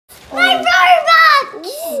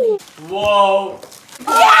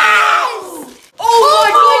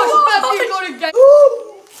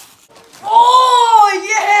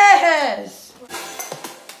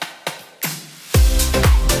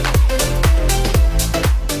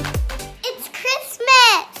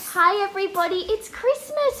everybody. It's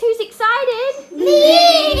Christmas. Who's excited?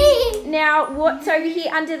 Me! Now, what's over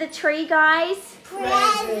here under the tree, guys?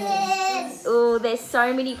 Presents! Oh, there's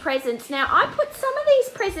so many presents. Now, I put some of these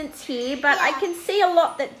presents here, but I can see a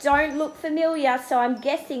lot that don't look familiar, so I'm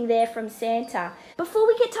guessing they're from Santa. Before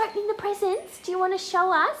we get to opening the presents, do you want to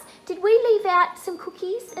show us? Did we leave out some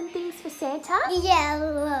cookies and things for Santa? Yeah,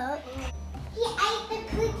 look. He ate the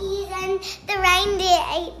cookies and the reindeer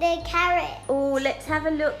ate the carrot. Oh, let's have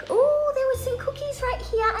a look. Oh, there were some cookies right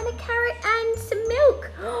here and a carrot and some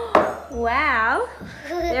milk. Wow,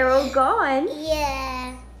 they're all gone.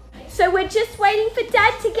 Yeah. So we're just waiting for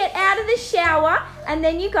Dad to get out of the shower and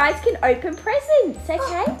then you guys can open presents,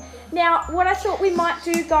 okay? Now, what I thought we might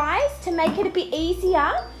do, guys, to make it a bit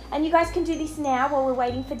easier, and you guys can do this now while we're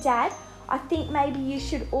waiting for Dad, I think maybe you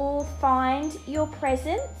should all find your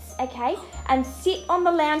presents, okay, and sit on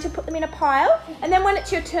the lounge and put them in a pile, and then when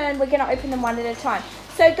it's your turn, we're going to open them one at a time.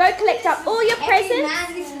 So go collect up all your presents.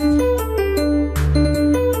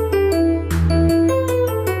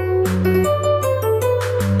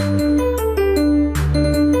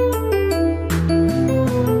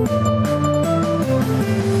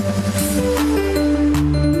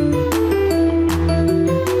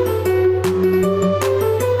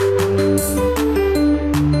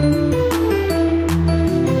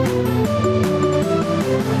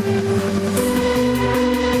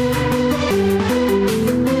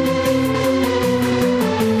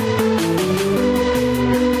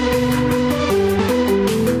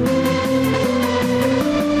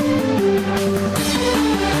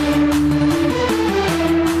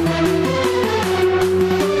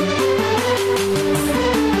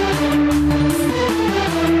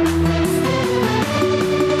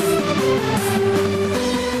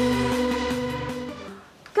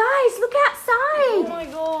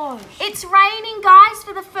 It's raining, guys,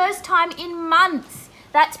 for the first time in months.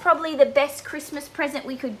 That's probably the best Christmas present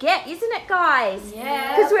we could get, isn't it, guys?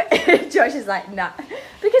 Yeah. Because we're Josh is like, nah.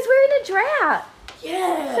 Because we're in a drought.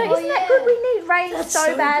 Yeah. So isn't that good? We need rain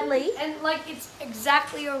so badly. Good. And like it's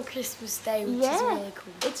exactly on Christmas Day, which is really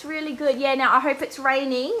cool. It's really good. Yeah, now I hope it's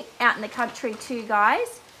raining out in the country too,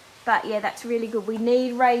 guys. But yeah, that's really good. We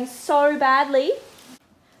need rain so badly.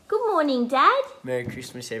 Good morning, Dad. Merry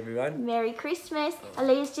Christmas, everyone. Merry Christmas.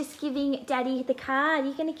 Aaliyah's just giving Daddy the card. Are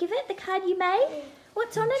you going to give it, the card you made?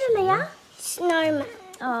 What's on it, Aaliyah? Snowman.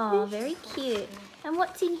 Oh, very cute. And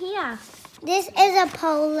what's in here? This is a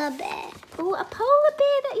polar bear. Oh, a polar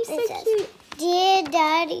bear. That is so cute. Dear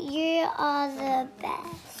Dad, you are the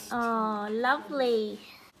best. Oh, lovely.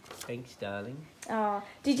 Thanks, darling. Oh,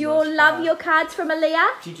 did you all love your cards from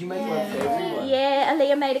Aaliyah? Did you make one for everyone? Yeah,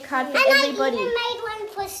 Aaliyah made a card for everybody. And I even made one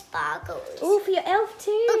for Sparkles. Oh, for your elf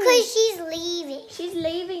too. Because she's leaving. She's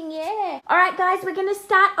leaving, yeah. All right, guys, we're going to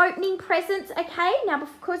start opening presents, okay? Now,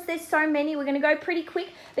 because there's so many, we're going to go pretty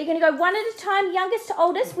quick. We're going to go one at a time, youngest to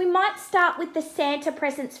oldest. We might start with the Santa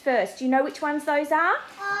presents first. Do you know which ones those are?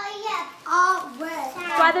 Oh, yeah. Oh,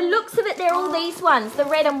 red. By the looks of it, they're all these ones, the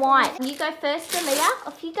red and white. You go first, Aaliyah.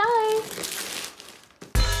 Off you go.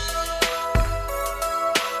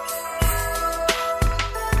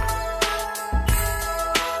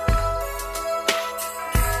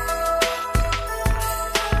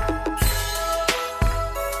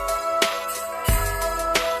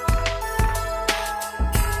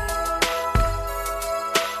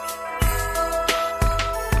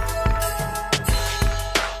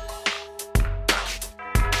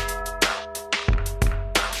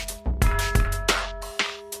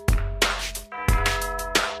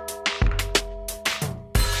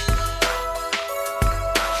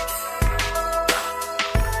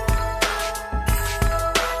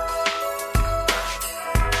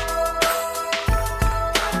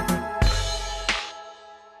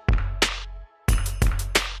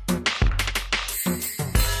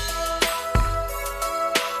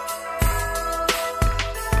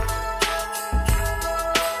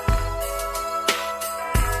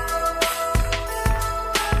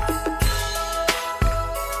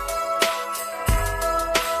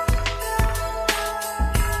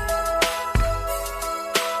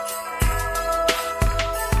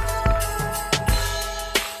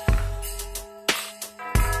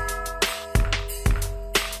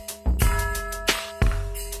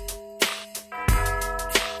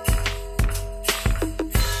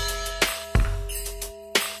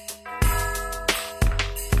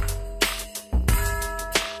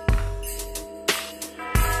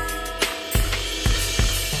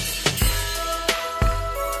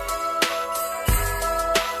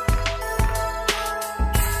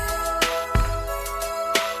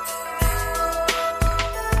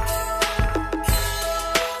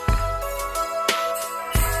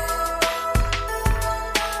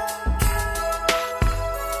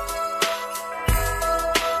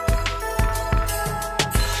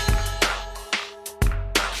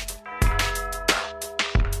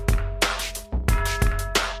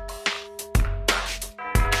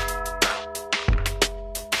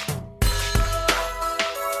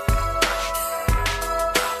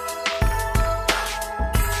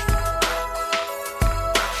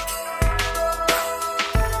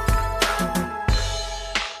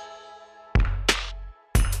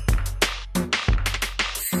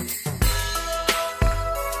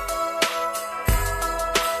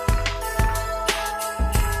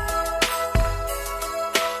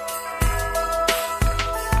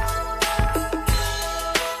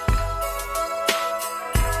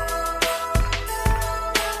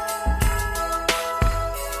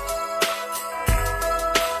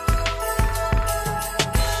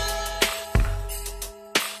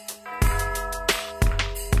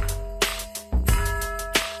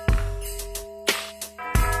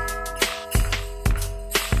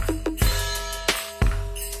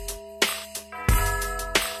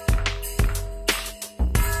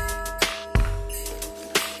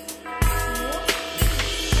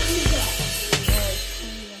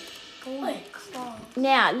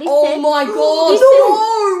 Now, listen. Oh my God.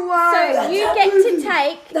 So you get to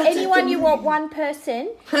take anyone you want, one person.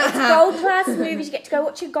 It's gold class movies. You get to go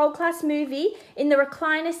watch a gold class movie in the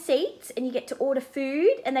recliner seats, and you get to order food,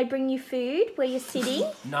 and they bring you food where you're sitting.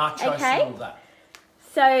 Nachos Okay. and all that.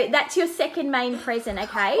 So that's your second main present,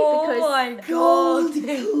 okay? Oh my God.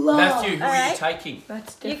 Matthew, who are Alright. you taking?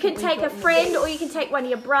 You can take a friend, or you can take one of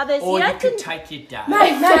your brothers. Or you don't could have to- take your dad.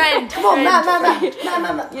 Friend. Come on, Matt. I'm your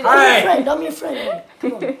friend. I'm your friend.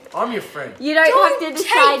 Come on. I'm your friend. You don't have to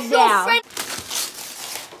decide now.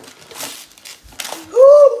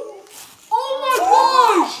 Oh my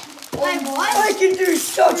gosh. Wait, what? I can do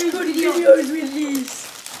such good videos with these.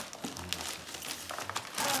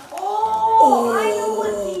 I know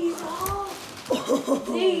what these are.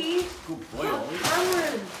 These. Good boy, Ollie.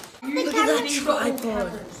 Cameras. Look at that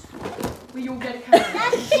tripod. We all get a camera.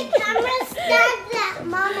 That's the camera stand that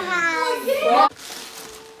Mum has.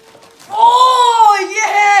 Oh,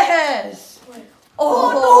 yes! Oh,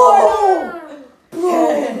 no!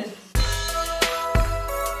 Yes!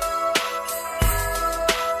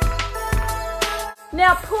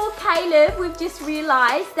 Now, poor Caleb, we've just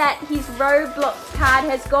realised that his Roblox card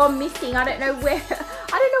has gone missing. I don't know where,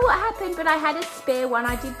 I don't know what happened, but I had a spare one.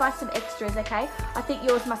 I did buy some extras, okay? I think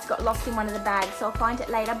yours must have got lost in one of the bags, so I'll find it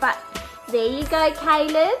later. But there you go,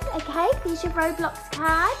 Caleb, okay? Here's your Roblox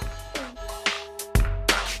card.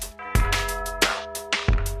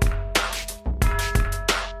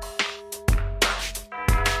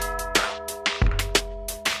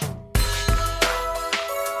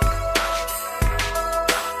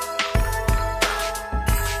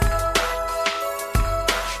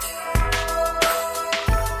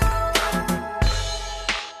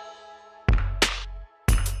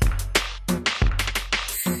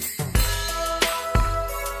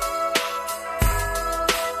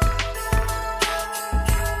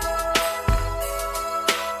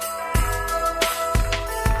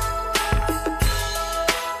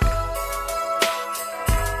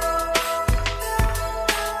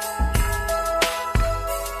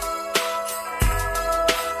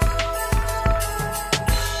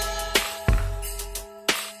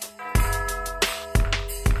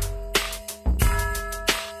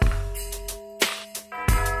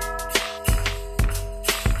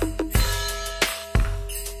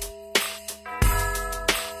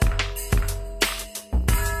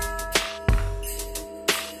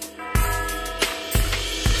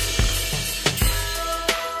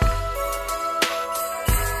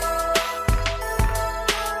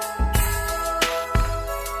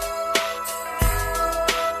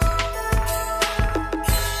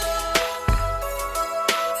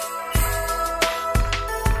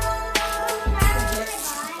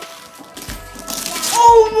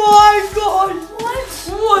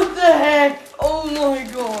 What the heck? Oh my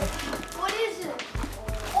god. What is it?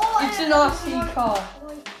 Oh, It's an RC car.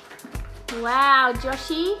 Wow,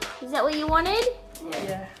 Joshy, is that what you wanted?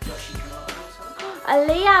 Yeah.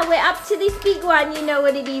 Aaliyah, we're up to this big one. You know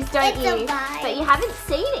what it is, don't It's you? a bike. But you haven't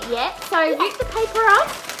seen it yet. So rip the paper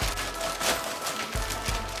off.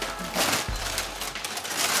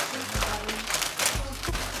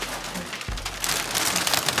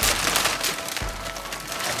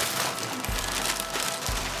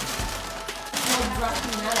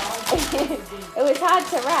 It was hard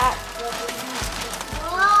to wrap.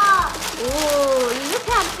 Wow. Ooh, look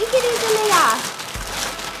how big it is, Aaliyah.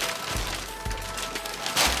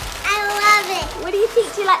 I love it. What do you think?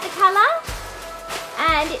 Do you like the colour?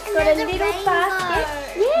 And it's got a there's a little rainbow. basket.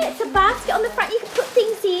 Yeah, it's a basket on the front you can put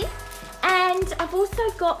things in. And I've also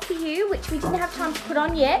got for you, which we didn't have time to put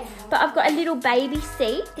on yet, but I've got a little baby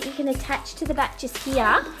seat that you can attach to the back just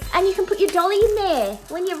here. And you can put your dolly in there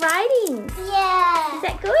when you're riding. Yeah. Is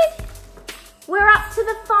that good? We're up to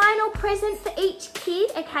the final present for each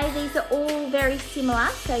kid. Okay, these are all very similar,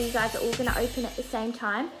 so you guys are all gonna open at the same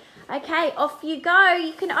time. Okay, off you go.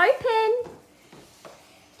 You can open.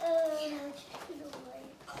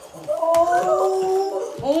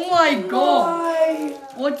 Oh my god.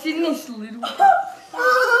 What's in this little?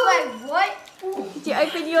 Wait, what? Did you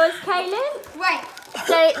open yours, Caleb? Wait.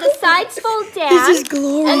 So the sides fall down. This is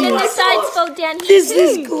glorious. And then the sides fall down here This too.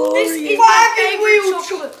 is glorious. Wagon wheel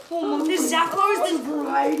chocolate. There's Zappos,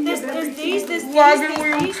 there's these, Wagon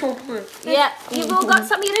wheel chocolate. Yep, you've all got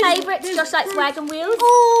some of your favourites. Josh likes wagon wheels.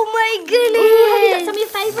 Oh my Ooh, have you got goodness. some of your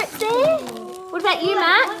favourites there? What about you,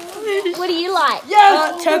 Matt? What do you like?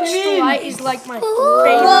 Turkish delight is like my Yep,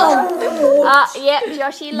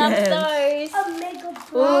 Joshy loves those. A mega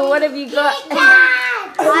Ooh, what have you got?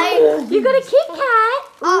 cat. You got a Kit Kat.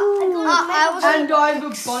 I And I have a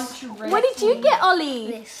bunch of red. What did you get,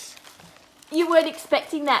 Ollie? this. You weren't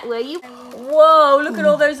expecting that, were you? Whoa, look at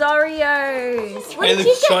all those Oreos. What did you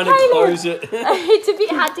Caleb's get, trying to Caleb? close it. It's a bit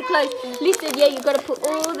hard to close. Listen, yeah, you've got to put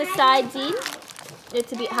all the sides in.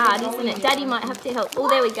 It's a bit hard, isn't it? Daddy might have to help. Oh,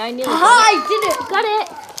 there we go. Nearly got it. I did it. Got it.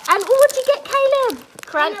 And oh, what'd you get, Caleb?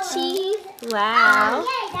 Crunchy. Wow.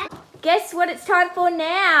 Guess what it's time for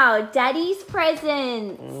now? Daddy's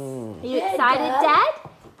presents. Are you excited, Dad?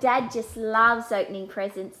 Dad just loves opening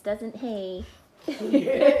presents, doesn't he?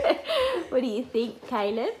 What do you think,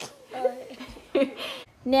 Caleb?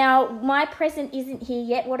 Now, my present isn't here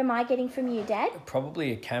yet. What am I getting from you, Dad?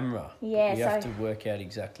 Probably a camera. Yeah, You have to work out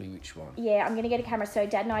exactly which one. Yeah, I'm going to get a camera. So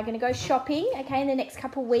Dad and I are going to go shopping, okay, in the next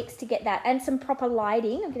couple of weeks to get that. And some proper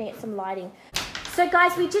lighting. I'm going to get some lighting. So,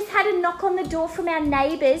 guys, we just had a knock on the door from our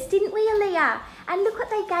neighbours, didn't we, Aaliyah? And look what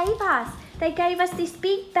they gave us. They gave us this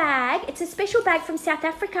big bag. It's a special bag from South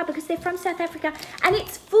Africa because they're from South Africa. And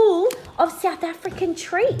it's full of South African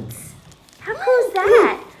treats. How cool is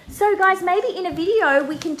that? So, guys, maybe in a video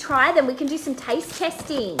we can try them. We can do some taste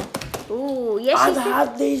testing. Ooh, yes. I've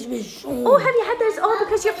had these with Sean. Oh, have you had those? Oh,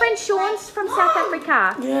 because your friend Sean's from South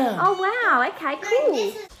Africa. Yeah. Oh, wow. Okay,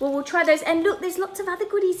 cool. Well, we'll try those. And look, there's lots of other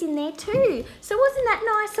goodies in there too. So wasn't that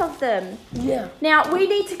nice of them? Yeah. Now, we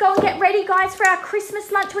need to go and get ready, guys, for our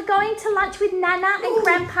Christmas lunch. We're going to lunch with Nana and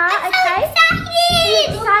Grandpa, okay? Are you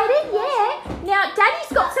excited? Yeah. Now,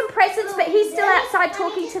 Daddy's got some presents, but he's still outside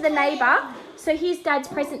talking to the neighbour. So here's Dad's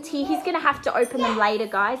presents here. He's going to have to open them later,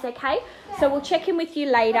 guys, okay? So we'll check in with you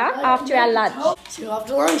later after our lunch. See you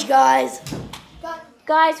after lunch, guys.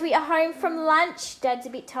 Guys, we are home from lunch. Dad's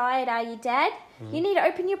a bit tired, are you, Dad? You need to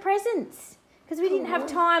open your presents because we didn't have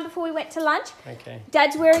time before we went to lunch. Okay.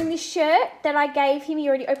 Dad's wearing this shirt that I gave him. He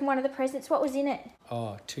already opened one of the presents. What was in it?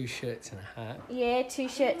 Oh, 2 shirts and a hat. Yeah, 2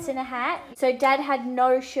 shirts and a hat. So Dad had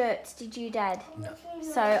no shirts, did you, Dad? No.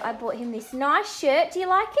 So I bought him this nice shirt. Do you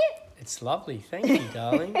like it? It's lovely. Thank you,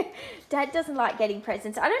 darling. Dad doesn't like getting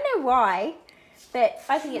presents. I don't know why, but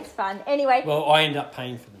I think it's fun. Anyway, Well, I end up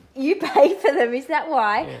paying for them. you pay for them. Is that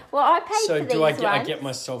why? Yeah. Well, I paid So for these do I get, ones. I get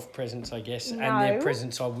myself presents, I guess, No. and they're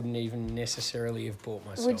presents I wouldn't even necessarily have bought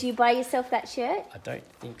myself. Would you buy yourself that shirt? I don't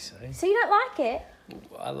think so. So you don't like it?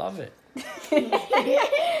 I love it.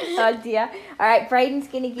 Oh dear. All right, Braden's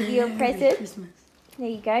going to give you a present. Christmas. There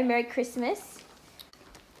you go. Merry Christmas.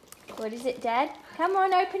 What is it, Dad? Come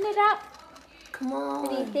on, open it up. Come on.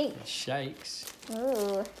 What do you think? It shakes. Ooh.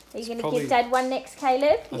 Are you going to probably- give Dad one next,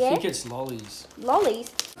 Caleb? I Yeah? think it's lollies. Lollies.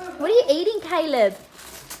 What are you eating, Caleb?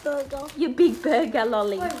 Burger. Your big burger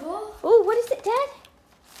lolly. Wait, what? Oh, what is it, Dad?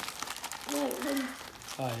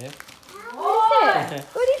 Oh, yeah. What is it?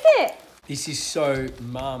 What is it? This is so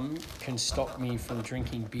Mum can stop me from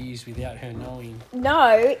drinking beers without her knowing.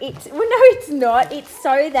 No, it's not. It's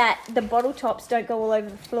so that the bottle tops don't go all over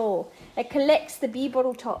the floor. It collects the beer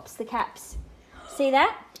bottle tops, the caps. See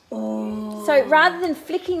that? Oh. So rather than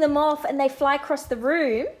flicking them off and they fly across the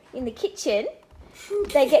room in the kitchen,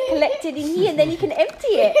 they get collected in here and then you can empty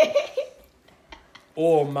it.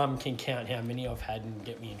 Or Mum can count how many I've had and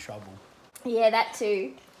get me in trouble. Yeah, that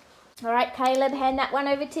too. All right, Caleb, hand that one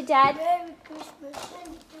over to Dad. Merry Christmas.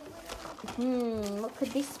 What could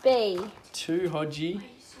this be? To Hodgie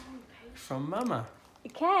from Mama.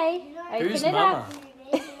 Okay, open Who's it Mama? up.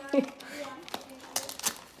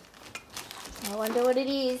 I wonder what it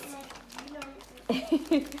is.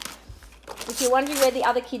 If you're wondering where the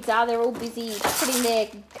other kids are, they're all busy putting their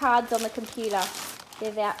cards on the computer,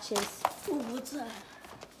 their vouchers. Ooh, what's that?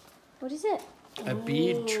 What is it? A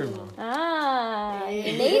beard trimmer. Ah, you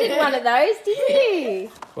needed one of those, didn't you?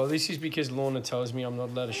 Well, this is because Lorna tells me I'm not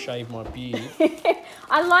allowed to shave my beard.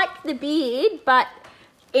 I like the beard, but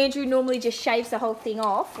Andrew normally just shaves the whole thing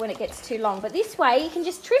off when it gets too long. But this way, you can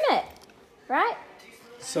just trim it, right?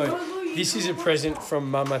 So, this is a present from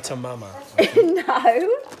Mama to Mama.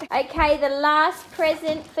 No. Okay, the last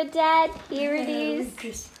present for Dad. Here it is. Merry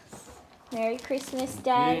Christmas. Merry Christmas,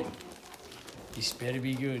 Dad. Yeah. This better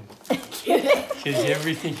be good. Because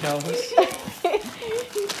everything else...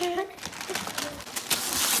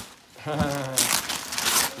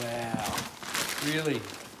 Wow. Really?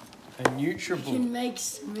 A You Nutribullet. can make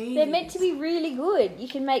smoothies. They're meant to be really good. You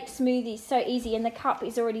can make smoothies so easy and the cup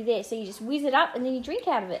is already there. So you just whiz it up and then you drink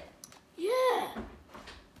out of it. Yeah.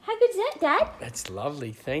 How good's that, Dad? That's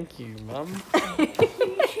lovely. Thank you, Mum.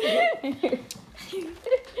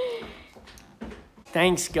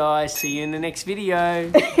 Thanks, guys. See you in the next video.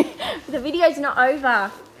 The video's not over.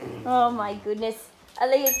 Oh my goodness.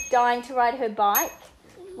 Aaliyah's dying to ride her bike.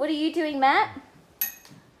 What are you doing, Matt?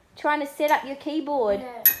 Trying to set up your keyboard.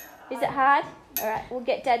 Is it hard? All right, we'll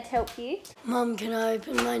get Dad to help you. Mum, can I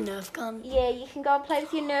open my Nerf gun? Yeah, you can go and play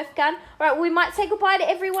with your Nerf gun. All right, we might say goodbye to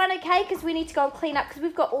everyone, okay? Because we need to go and clean up because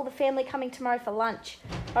we've got all the family coming tomorrow for lunch.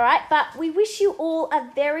 All right, but we wish you all a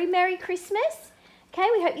very Merry Christmas. Okay,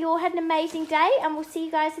 we hope you all had an amazing day and we'll see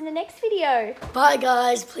you guys in the next video. Bye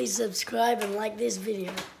guys, please subscribe and like this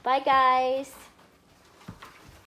video. Bye, guys.